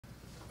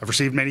I've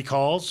received many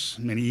calls,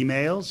 many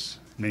emails,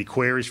 many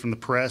queries from the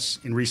press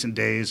in recent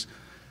days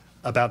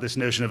about this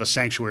notion of a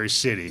sanctuary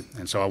city,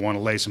 and so I want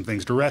to lay some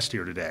things to rest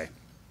here today.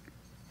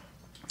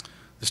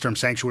 This term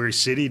sanctuary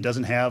city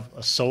doesn't have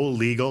a sole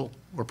legal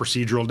or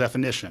procedural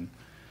definition.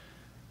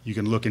 You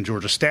can look in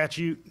Georgia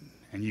statute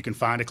and you can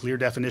find a clear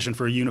definition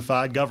for a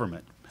unified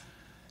government.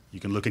 You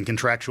can look in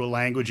contractual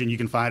language and you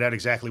can find out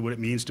exactly what it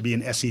means to be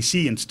an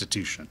SEC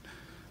institution.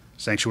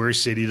 Sanctuary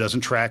city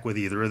doesn't track with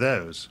either of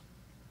those.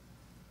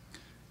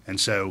 And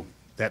so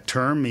that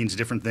term means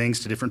different things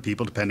to different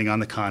people depending on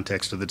the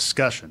context of the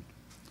discussion.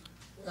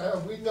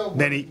 We know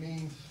what it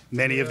means.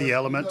 Many of the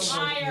elements.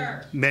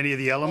 Liar. Many of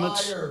the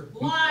elements. Liar.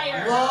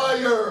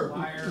 Liar.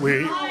 Liar.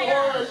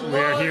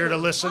 We're here to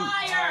listen.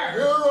 Liar.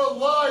 You're a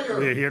liar.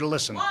 We're here to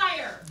listen.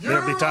 Liar.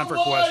 There'll be time for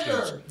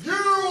questions. You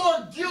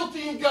are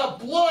guilty and got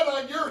blood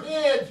on your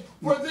hands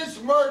for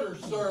this murder,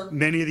 sir.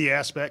 Many of the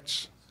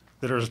aspects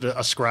that are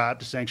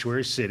ascribed to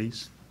sanctuary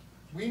cities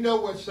We know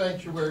what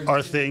sanctuary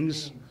are city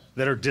things means.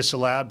 that are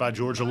disallowed by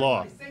Georgia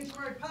law.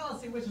 Sanctuary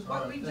policy, which is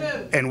what we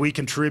do. And we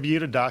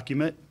contribute a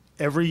document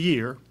every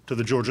year to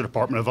the Georgia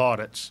Department of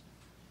Audits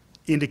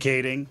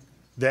indicating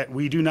that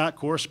we do not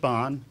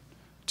correspond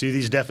to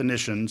these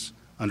definitions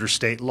under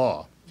state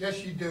law.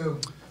 Yes, you do.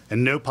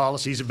 And no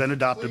policies have been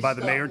adopted Please by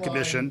the stop mayor and lying.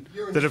 commission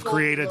You're that have insulting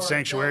created our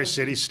sanctuary intelligence.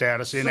 city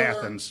status in Sir,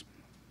 Athens.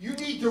 You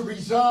need to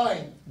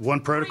resign.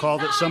 One protocol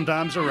that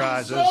sometimes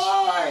arises,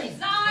 Resign!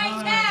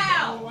 Resign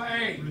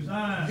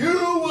now. You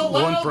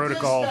allowed this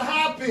protocol. to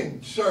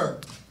happen, sir.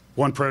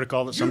 one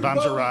protocol that You sometimes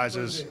voted for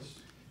arises this.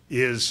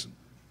 is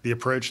the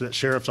approach that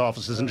sheriff's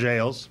offices and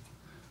jails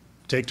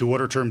take to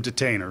what are termed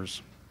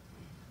detainers.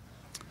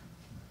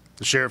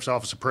 The sheriff's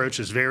office approach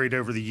has varied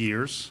over the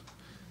years,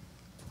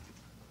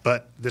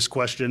 but this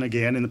question,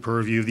 again, in the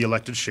purview of the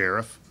elected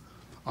sheriff,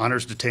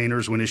 honors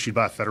detainers when issued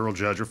by a federal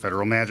judge or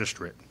federal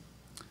magistrate.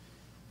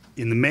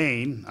 In the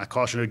main, I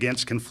caution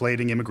against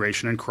conflating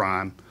immigration and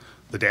crime.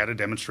 The data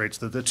demonstrates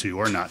that the two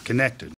are not connected.